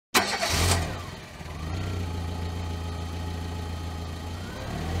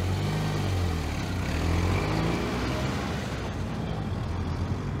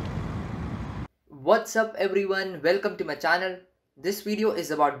What's up everyone, welcome to my channel. This video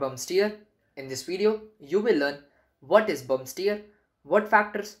is about bump steer. In this video, you will learn what is bump steer, what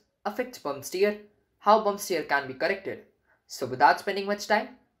factors affects bump steer, how bump steer can be corrected. So without spending much time,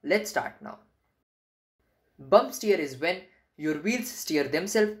 let's start now. Bump steer is when your wheels steer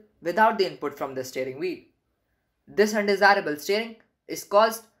themselves without the input from the steering wheel. This undesirable steering is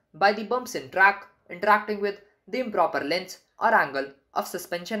caused by the bumps in track interacting with the improper lengths or angle of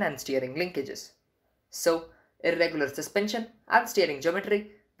suspension and steering linkages. So, irregular suspension and steering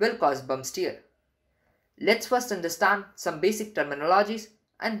geometry will cause bump steer. Let's first understand some basic terminologies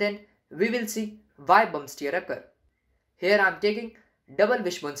and then we will see why bump steer occur. Here I am taking double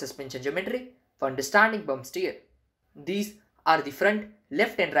wishbone suspension geometry for understanding bump steer. These are the front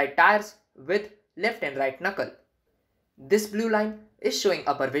left and right tires with left and right knuckle. This blue line is showing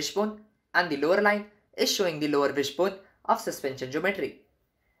upper wishbone and the lower line is showing the lower wishbone of suspension geometry.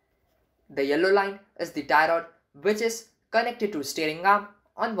 The yellow line is the tie rod which is connected to steering arm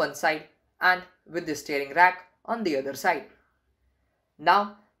on one side and with the steering rack on the other side.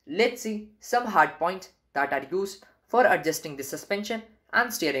 Now let's see some hard points that are used for adjusting the suspension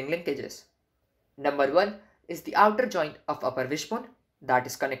and steering linkages. Number 1 is the outer joint of upper wishbone that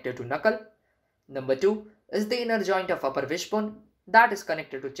is connected to knuckle. Number 2 is the inner joint of upper wishbone that is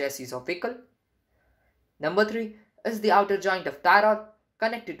connected to chassis of vehicle. Number 3 is the outer joint of tie rod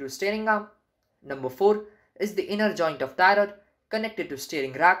connected to steering arm. Number 4 is the inner joint of tie rod connected to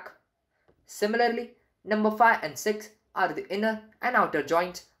steering rack. Similarly, number 5 and 6 are the inner and outer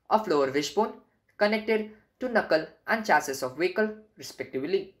joints of lower wishbone connected to knuckle and chassis of vehicle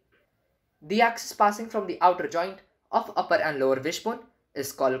respectively. The axis passing from the outer joint of upper and lower wishbone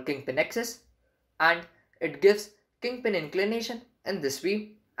is called kingpin axis and it gives kingpin inclination in this view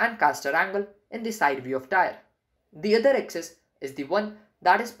and caster angle in the side view of tire. The other axis is the one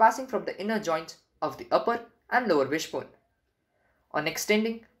that is passing from the inner joints of the upper and lower wishbone. On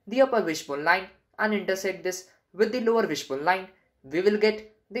extending the upper wishbone line and intersect this with the lower wishbone line, we will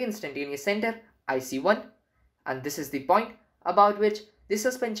get the instantaneous center IC1 and this is the point about which the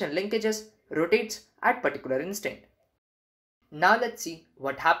suspension linkages rotates at particular instant. Now let's see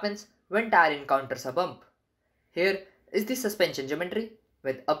what happens when tire encounters a bump. Here is the suspension geometry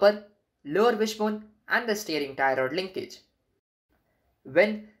with upper, lower wishbone and the steering tie rod linkage.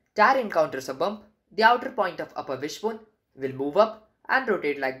 When tire encounters a bump, the outer point of upper wishbone will move up and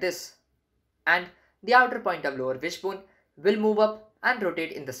rotate like this, and the outer point of lower wishbone will move up and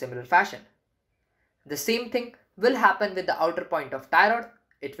rotate in the similar fashion. The same thing will happen with the outer point of tie rod,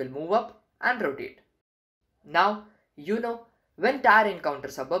 it will move up and rotate. Now, you know, when tire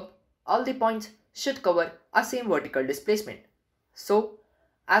encounters a bump, all the points should cover a same vertical displacement. So,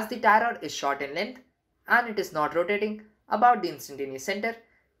 as the tie rod is short in length and it is not rotating about the instantaneous center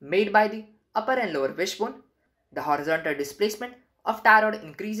made by the upper and lower wishbone, the horizontal displacement of tie rod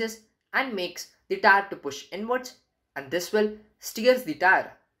increases and makes the tire to push inwards and this will steers the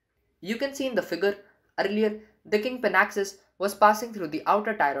tire. You can see in the figure earlier the kingpin axis was passing through the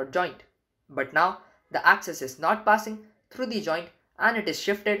outer tie rod joint, but now the axis is not passing through the joint and it is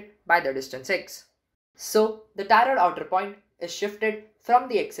shifted by the distance x. So the tie rod outer point is shifted from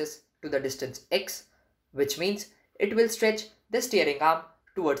the axis to the distance x, which means it will stretch the steering arm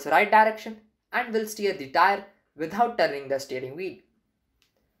towards the right direction and will steer the tire without turning the steering wheel.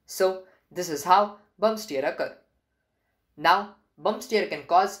 So this is how bump steer occur. Now bump steer can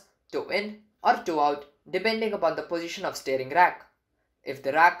cause toe in or toe out depending upon the position of steering rack. If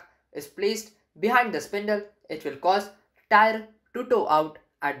the rack is placed behind the spindle, it will cause tire to toe out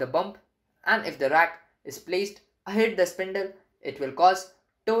at the bump, and if the rack is placed ahead the spindle, it will cause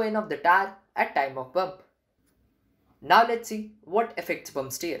toe in of the tire at time of bump. Now let's see what affects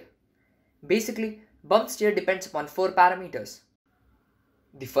bump steer. Basically, bump steer depends upon 4 parameters.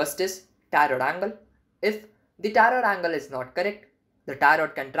 The first is tie rod angle. If the tie rod angle is not correct, the tie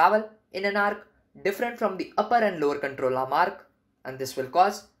rod can travel in an arc different from the upper and lower control arm arc and this will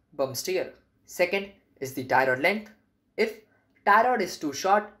cause bump steer. Second is the tie rod length. If tie rod is too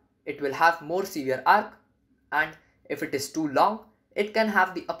short, it will have more severe arc, and if it is too long, it can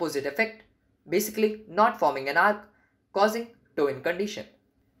have the opposite effect, basically not forming an arc, causing toe in condition.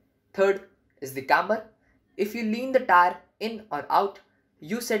 Third is the camber. If you lean the tire in or out,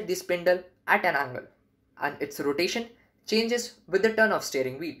 you set the spindle at an angle and its rotation changes with the turn of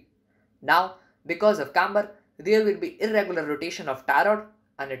steering wheel. Now, because of camber, there will be irregular rotation of tie rod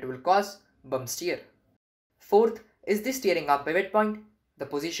and it will cause bump steer. Fourth is the steering arm pivot point. The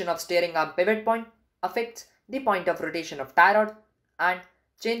position of steering arm pivot point affects the point of rotation of tie rod and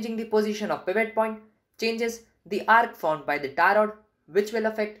changing the position of pivot point changes the arc formed by the tie rod which will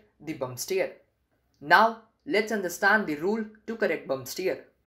affect the bump steer. Now, let's understand the rule to correct bump steer.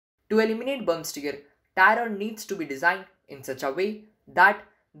 To eliminate bump steer, tie rod needs to be designed in such a way that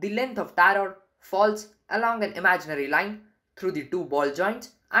the length of tie rod falls along an imaginary line through the two ball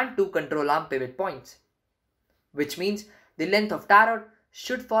joints and two control arm pivot points, which means the length of tie rod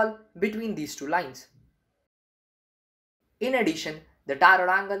should fall between these two lines. In addition, the tie rod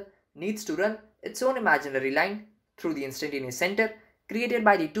angle needs to run its own imaginary line through the instantaneous center created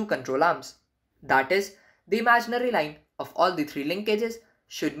by the two control arms. That is, the imaginary line of all the three linkages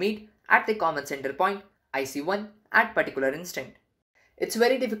should meet at the common center point IC1 at particular instant. It's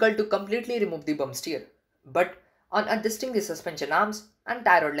very difficult to completely remove the bump steer, but on adjusting the suspension arms and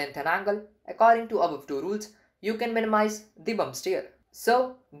tie rod length and angle according to above two rules, you can minimize the bump steer.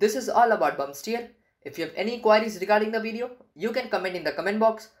 So this is all about bump steer. If you have any queries regarding the video, you can comment in the comment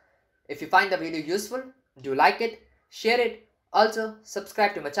box. If you find the video useful, do like it, share it. Also,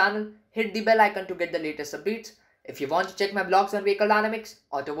 subscribe to my channel, hit the bell icon to get the latest updates. If you want to check my blogs on vehicle dynamics,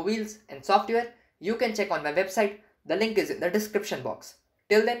 automobiles and software, you can check on my website. The link is in the description box.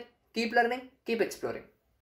 Till then, keep learning, keep exploring.